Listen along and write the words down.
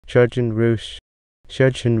Jurgen Ruesch.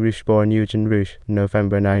 Jurgen Rüesch, born Jürgen Rüsch,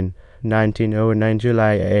 November 9, 1909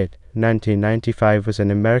 July 8, 1995, was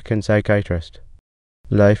an American psychiatrist.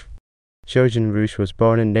 Life. Jurgen Ruesch was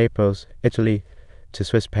born in Naples, Italy, to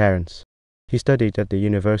Swiss parents. He studied at the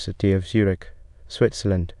University of Zurich,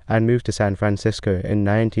 Switzerland, and moved to San Francisco in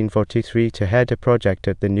 1943 to head a project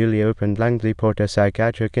at the newly opened Langley Porter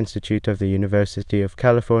Psychiatric Institute of the University of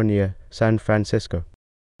California, San Francisco.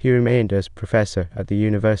 He remained as professor at the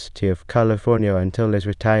University of California until his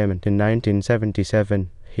retirement in 1977.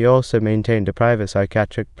 He also maintained a private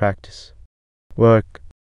psychiatric practice. Work.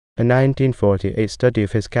 A 1948 study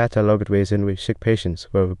of his catalogued ways in which sick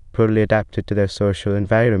patients were poorly adapted to their social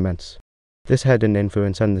environments. This had an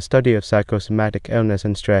influence on the study of psychosomatic illness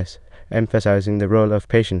and stress, emphasizing the role of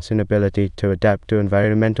patients' inability to adapt to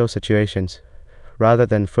environmental situations, rather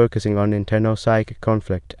than focusing on internal psychic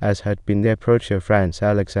conflict, as had been the approach of Franz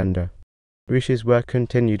Alexander. Rüsch's work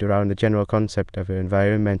continued around the general concept of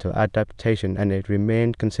environmental adaptation, and it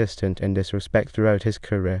remained consistent in this respect throughout his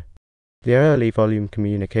career. The early volume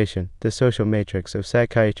Communication, The Social Matrix of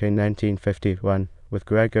Psychiatry in 1951, with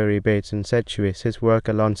Gregory Bates and situates his work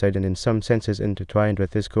alongside and in some senses intertwined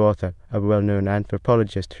with his co-author, a well-known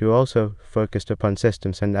anthropologist who also focused upon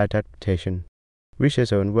systems and adaptation.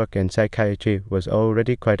 Rüsch's own work in psychiatry was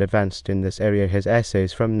already quite advanced in this area. His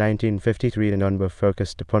essays from 1953 and on were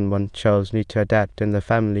focused upon one child's need to adapt in the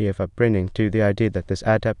family of upbringing, to the idea that this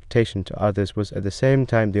adaptation to others was at the same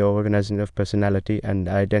time the organizing of personality and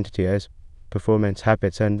identity as performance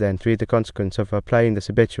habits, and then 3, the consequence of applying this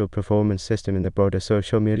habitual performance system in the broader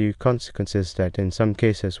social milieu, consequences that in some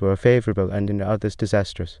cases were favorable and in others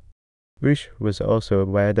disastrous. Rüsch was also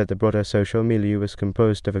aware that the broader social milieu was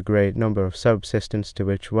composed of a great number of subsystems to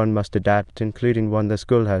which one must adapt, including 1, the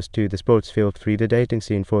schoolhouse, 2, the sports field, 3, the dating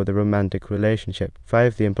scene, 4, the romantic relationship,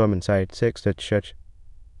 5, the employment side, 6, the church,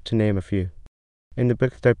 to name a few. In the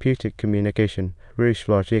book Therapeutic Communication, Rüsch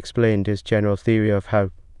largely explained his general theory of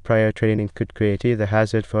how prior training could create either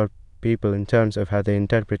hazard for people in terms of how they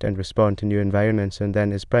interpret and respond to new environments, and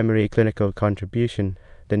then his primary clinical contribution,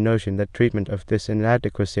 the notion that treatment of this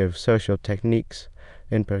inadequacy of social techniques,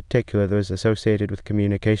 in particular those associated with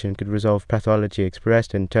communication, could resolve pathology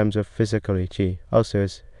expressed in terms of physical e.g.,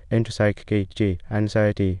 ulcers, intrapsychic e.g.,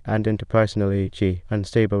 anxiety, and interpersonal e.g.,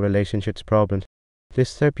 unstable relationships problems.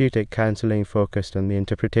 This therapeutic counseling focused on the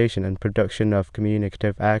interpretation and production of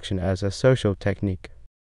communicative action as a social technique.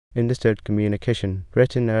 In Distorted Communication,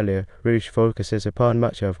 written earlier, Rüsch focuses upon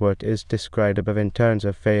much of what is described above in terms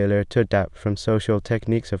of failure to adapt from social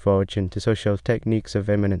techniques of origin to social techniques of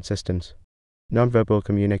immanent systems. Nonverbal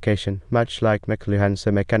communication, much like McLuhan's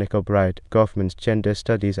The Mechanical Bride, Goffman's Gender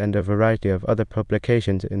Studies, and a variety of other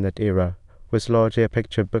publications in that era, was largely a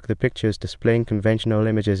picture book, the pictures displaying conventional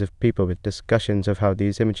images of people with discussions of how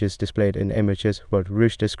these images displayed in images, what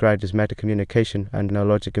Rüsch described as metacommunication and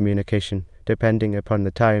analogic communication, depending upon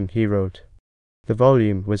the time he wrote. The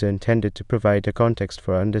volume was intended to provide a context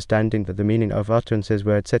for understanding that the meaning of utterances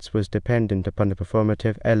word sets was dependent upon the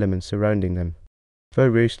performative elements surrounding them. For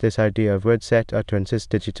Rüsch, this idea of word set utterances,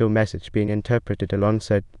 digital message being interpreted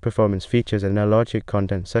alongside performance features and analogic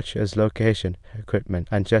content such as location, equipment,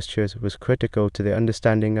 and gestures was critical to the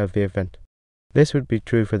understanding of the event. This would be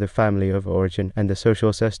true for the family of origin and the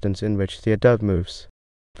social systems in which the adult moves.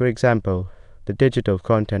 For example, the digital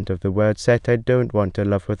content of the word set "I don't want to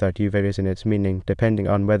love without you" varies in its meaning depending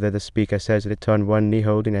on whether the speaker says it on one knee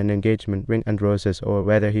holding an engagement ring and roses, or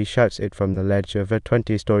whether he shouts it from the ledge of a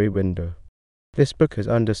 20-story window. This book is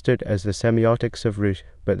understood as the semiotics of Rüsch,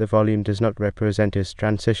 but the volume does not represent his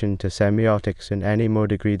transition to semiotics in any more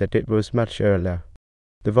degree than it was much earlier.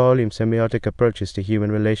 The volume's semiotic approaches to human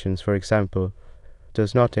relations, for example,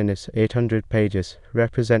 does not in its 800 pages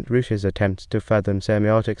represent Rüsch's attempt to fathom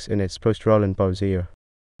semiotics in its post-Roland Barthes era.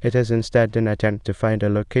 It is instead an attempt to find a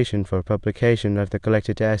location for publication of the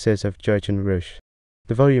collected essays of Jurgen Ruesch.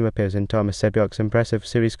 The volume appears in Thomas Sebeok's impressive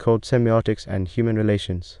series called Semiotics and Human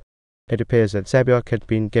Relations. It appears that Sebeok had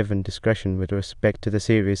been given discretion with respect to the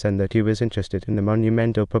series, and that he was interested in the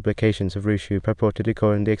monumental publications of Rüsch, who purportedly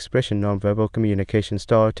coined the expression nonverbal communication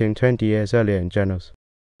starting 20 years earlier in journals.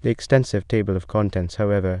 The extensive table of contents,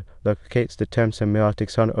 however, locates the term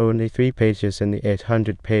semiotics on only 3 pages in the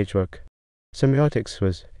 800-page work. Semiotics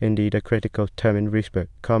was indeed a critical term in Rüsch's book.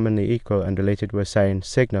 Commonly equal and related were sign,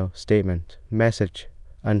 signal, statement, message,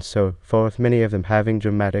 and so forth, many of them having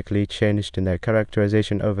dramatically changed in their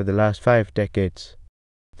characterization over the last 5 decades.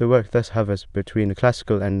 The work thus hovers between the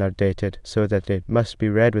classical and outdated, so that it must be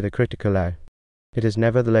read with a critical eye. It is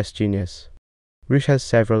nevertheless genius. Rüsch has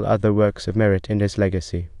several other works of merit in his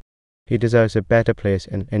legacy. He deserves a better place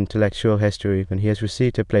in intellectual history than he has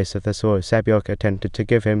received a place of the sort Sabiok attempted to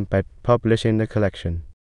give him by publishing the collection.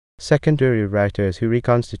 Secondary writers who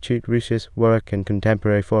reconstitute Rüsch's work in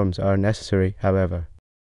contemporary forms are necessary, however.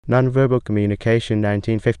 Nonverbal Communication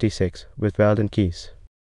 1956 with Weldon Keys.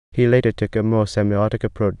 He later took a more semiotic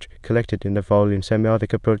approach, collected in the volume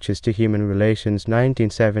Semiotic Approaches to Human Relations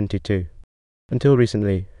 1972. Until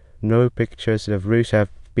recently, no pictures of Rüsch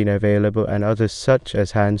have been available, and others such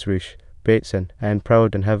as Hans Rüsch, Bateson, and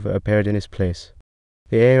Proudhon have appeared in his place.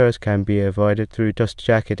 The errors can be avoided through dust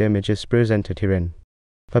jacket images presented herein.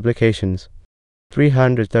 Publications: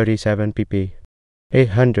 337 pp,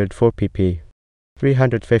 804 pp,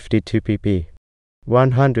 352 pp,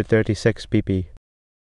 136 pp,